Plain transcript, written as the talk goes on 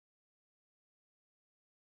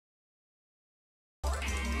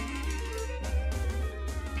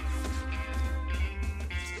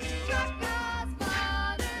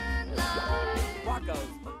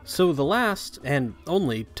So the last, and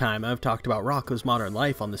only time I've talked about Rocko's Modern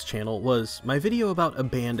Life on this channel was my video about a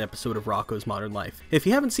banned episode of Rocko's Modern Life. If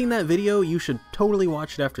you haven't seen that video, you should totally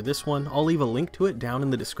watch it after this one. I'll leave a link to it down in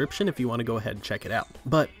the description if you want to go ahead and check it out.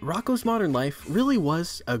 But Rocko's Modern Life really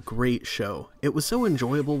was a great show. It was so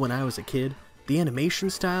enjoyable when I was a kid. The animation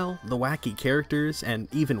style, the wacky characters, and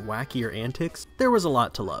even wackier antics, there was a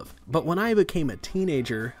lot to love. But when I became a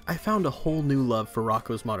teenager, I found a whole new love for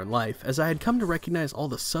Rocko's Modern Life, as I had come to recognize all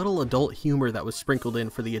the subtle adult humor that was sprinkled in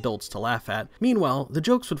for the adults to laugh at. Meanwhile, the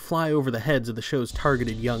jokes would fly over the heads of the show's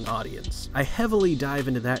targeted young audience. I heavily dive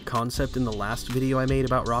into that concept in the last video I made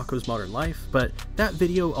about Rocko's Modern Life, but that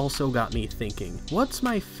video also got me thinking, what's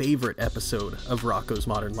my favorite episode of Rocko's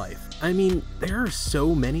Modern Life? I mean, there are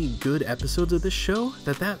so many good episodes of this show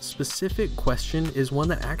that specific question is one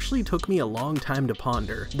that actually took me a long time to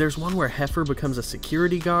ponder. There's one where Heifer becomes a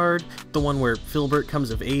security guard, the one where Filbert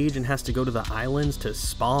comes of age and has to go to the islands to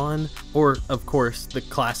spawn, or of course the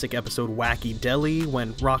classic episode Wacky Deli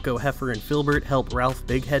when Rocko, Heifer, and Filbert help Ralph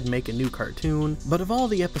Bighead make a new cartoon. But of all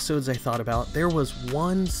the episodes I thought about, there was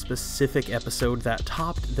one specific episode that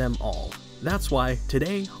topped them all. That's why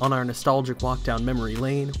today, on our nostalgic walk down memory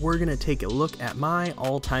lane, we're gonna take a look at my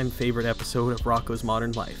all-time favorite episode of Rocko's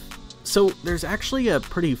Modern Life. So there's actually a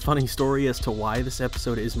pretty funny story as to why this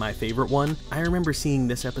episode is my favorite one. I remember seeing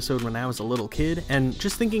this episode when I was a little kid and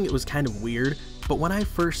just thinking it was kind of weird, but when I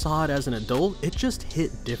first saw it as an adult, it just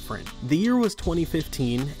hit different. The year was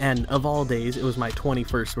 2015, and of all days, it was my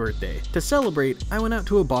 21st birthday. To celebrate, I went out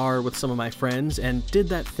to a bar with some of my friends and did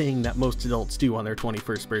that thing that most adults do on their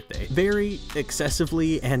 21st birthday. Very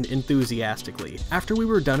excessively and enthusiastically. After we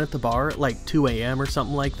were done at the bar, at like 2 AM or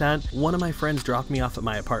something like that, one of my friends dropped me off at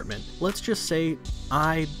my apartment. Let's just say,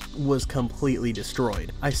 I was completely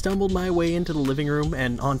destroyed. I stumbled my way into the living room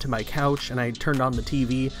and onto my couch, and I turned on the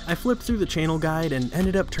TV. I flipped through the channel guide and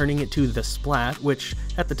ended up turning it to The Splat, which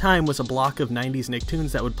at the time was a block of 90s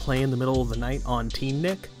Nicktoons that would play in the middle of the night on Teen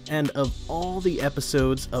Nick. And of all the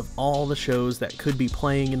episodes of all the shows that could be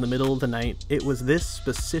playing in the middle of the night, it was this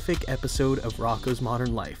specific episode of Rocko's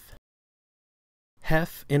Modern Life.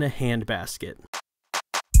 Hef in a Handbasket.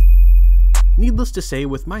 Needless to say,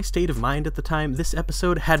 with my state of mind at the time, this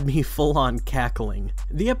episode had me full-on cackling.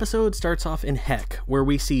 The episode starts off in Heck, where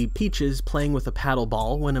we see Peaches playing with a paddle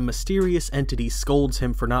ball when a mysterious entity scolds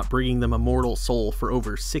him for not bringing them a mortal soul for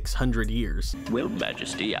over 600 years. Well,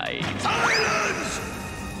 Majesty, Silence!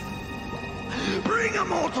 Bring a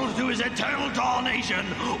mortal to his eternal damnation,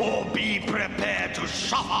 or be prepared to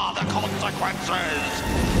suffer the consequences!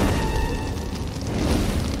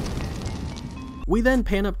 We then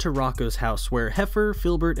pan up to Rocko's house, where Heifer,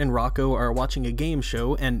 Filbert, and Rocko are watching a game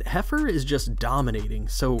show, and Heifer is just dominating,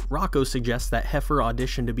 so Rocko suggests that Heifer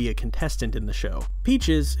audition to be a contestant in the show.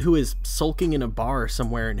 Peaches, who is sulking in a bar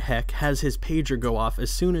somewhere in Heck, has his pager go off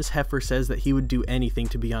as soon as Heifer says that he would do anything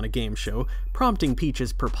to be on a game show, prompting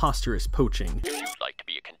Peaches' preposterous poaching. if you'd like to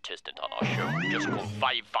be a contestant on our show, just call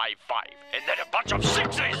 555 and then a bunch of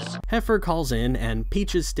sixes! Heifer calls in, and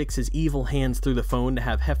Peaches sticks his evil hands through the phone to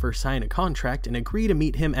have Heifer sign a contract and agree to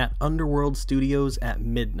meet him at Underworld Studios at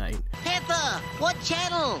midnight. Heifer, what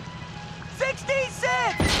channel? 66!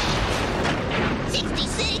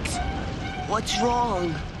 66? What's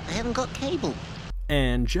wrong? I haven't got cable.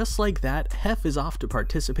 And just like that, Hef is off to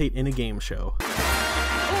participate in a game show. Live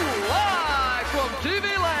from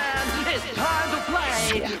TV Land, it's time to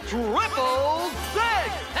play Triple Six!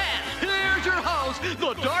 And here's your host,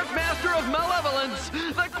 the Dark Master of Malevolence,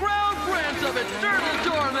 the Crown Prince of Eternal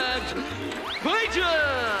Torment,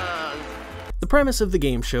 Peaches! The premise of the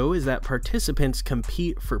game show is that participants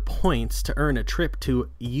compete for points to earn a trip to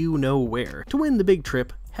you-know-where. To win the big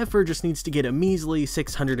trip, Heifer just needs to get a measly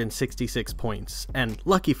 666 points, and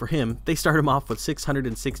lucky for him, they start him off with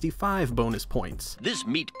 665 bonus points. This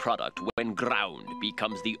meat product, when ground,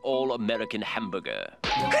 becomes the all-American hamburger.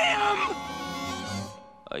 Him!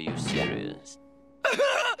 Are you serious?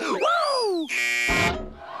 Woo!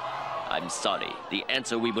 I'm sorry. The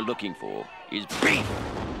answer we were looking for is beef.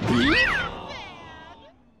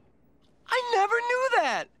 I never knew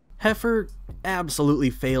that! Heifer absolutely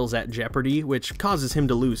fails at Jeopardy, which causes him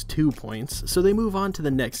to lose 2 points, so they move on to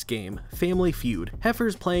the next game, Family Feud.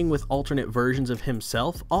 Heifer's playing with alternate versions of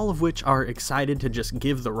himself, all of which are excited to just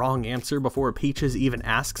give the wrong answer before Peaches even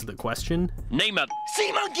asks the question. Name a...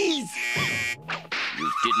 Sea monkeys!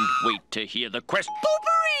 You didn't wait to hear the question.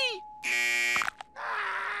 Poopery!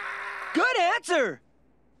 Good answer!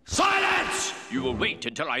 Silence! You will wait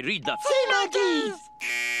until I read the... Sea monkeys!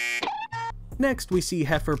 Next, we see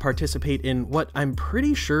Heifer participate in what I'm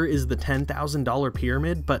pretty sure is the $10,000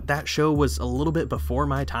 pyramid, but that show was a little bit before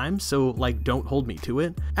my time, so like don't hold me to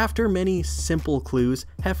it. After many simple clues,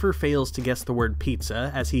 Heifer fails to guess the word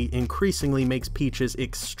pizza as he increasingly makes Peaches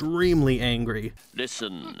extremely angry.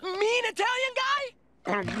 Listen. Mean Italian guy?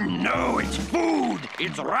 No, it's food.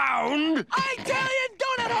 It's round. Italian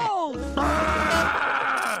donut hole!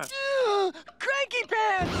 Ah! Cranky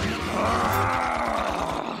pants!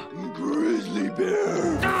 Ah! Grizzly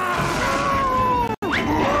bear.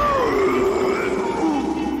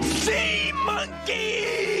 Sea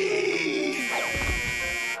monkey.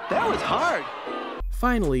 That was hard.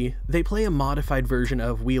 Finally, they play a modified version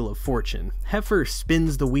of Wheel of Fortune. Heifer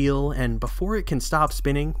spins the wheel, and before it can stop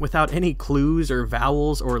spinning, without any clues or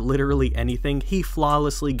vowels or literally anything, he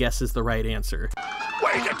flawlessly guesses the right answer.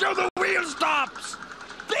 Wait until the wheel stops.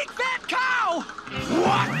 Big fat cow!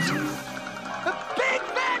 What? A big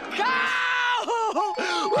fat cow!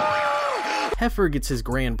 Heifer gets his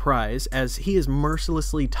grand prize as he is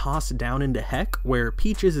mercilessly tossed down into heck, where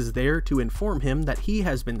Peaches is there to inform him that he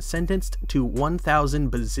has been sentenced to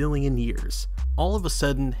 1,000 bazillion years. All of a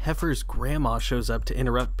sudden, Heifer's grandma shows up to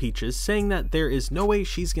interrupt Peaches, saying that there is no way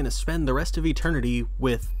she's gonna spend the rest of eternity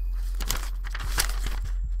with,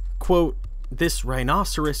 quote, this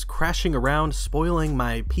rhinoceros crashing around spoiling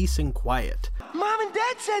my peace and quiet. Mom and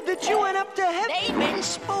Dad said that you went up to heaven. They've been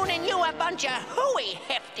spooning you a bunch of hooey,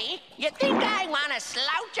 Hefty. You think I want to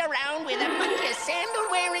slouch around with a bunch of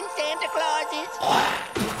sandal-wearing Santa Clauses?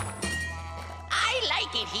 I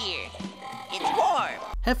like it here. It's warm.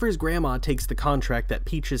 Heifer's grandma takes the contract that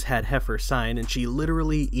Peaches had Heifer sign and she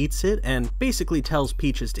literally eats it and basically tells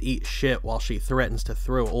Peaches to eat shit while she threatens to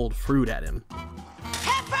throw old fruit at him.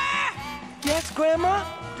 Heifer! Yes, Grandma?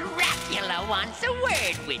 Dracula wants a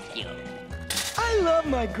word with you. I love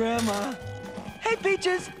my grandma. Hey,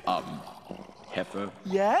 Peaches. Heifer.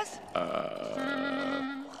 Yes? Let's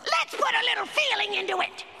put a little feeling into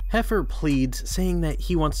it. Heifer pleads, saying that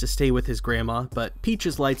he wants to stay with his grandma, but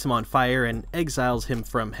Peaches lights him on fire and exiles him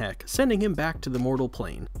from heck, sending him back to the mortal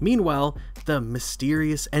plane. Meanwhile, the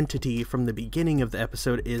mysterious entity from the beginning of the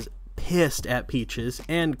episode is pissed at Peaches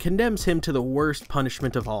and condemns him to the worst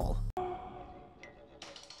punishment of all.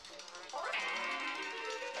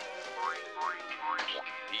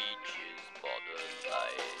 Peaches Modern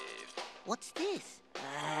Life. What's this?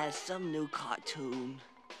 Some new cartoon.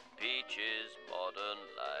 Peaches Modern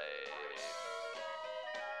Life.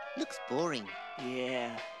 Looks boring.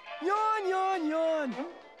 Yeah. Yawn, yawn, yawn.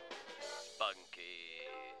 Spunky.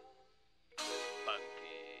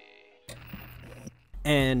 Spunky.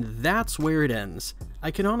 And that's where it ends. I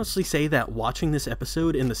can honestly say that watching this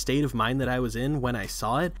episode in the state of mind that I was in when I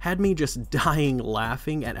saw it had me just dying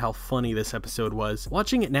laughing at how funny this episode was.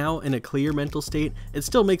 Watching it now in a clear mental state, it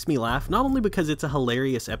still makes me laugh, not only because it's a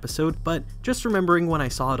hilarious episode, but just remembering when I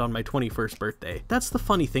saw it on my 21st birthday. That's the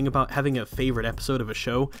funny thing about having a favorite episode of a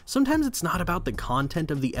show. Sometimes it's not about the content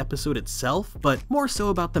of the episode itself, but more so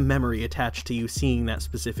about the memory attached to you seeing that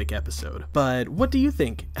specific episode. But what do you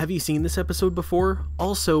think? Have you seen this episode before?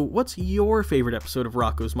 Also, what's your favorite episode of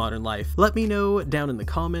Rocko's Modern Life? Let me know down in the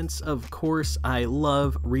comments. Of course, I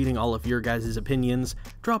love reading all of your guys' opinions.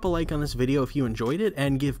 Drop a like on this video if you enjoyed it,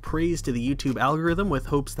 and give praise to the YouTube algorithm with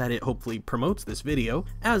hopes that it hopefully promotes this video.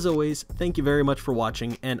 As always, thank you very much for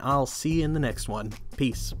watching, and I'll see you in the next one.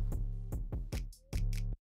 Peace.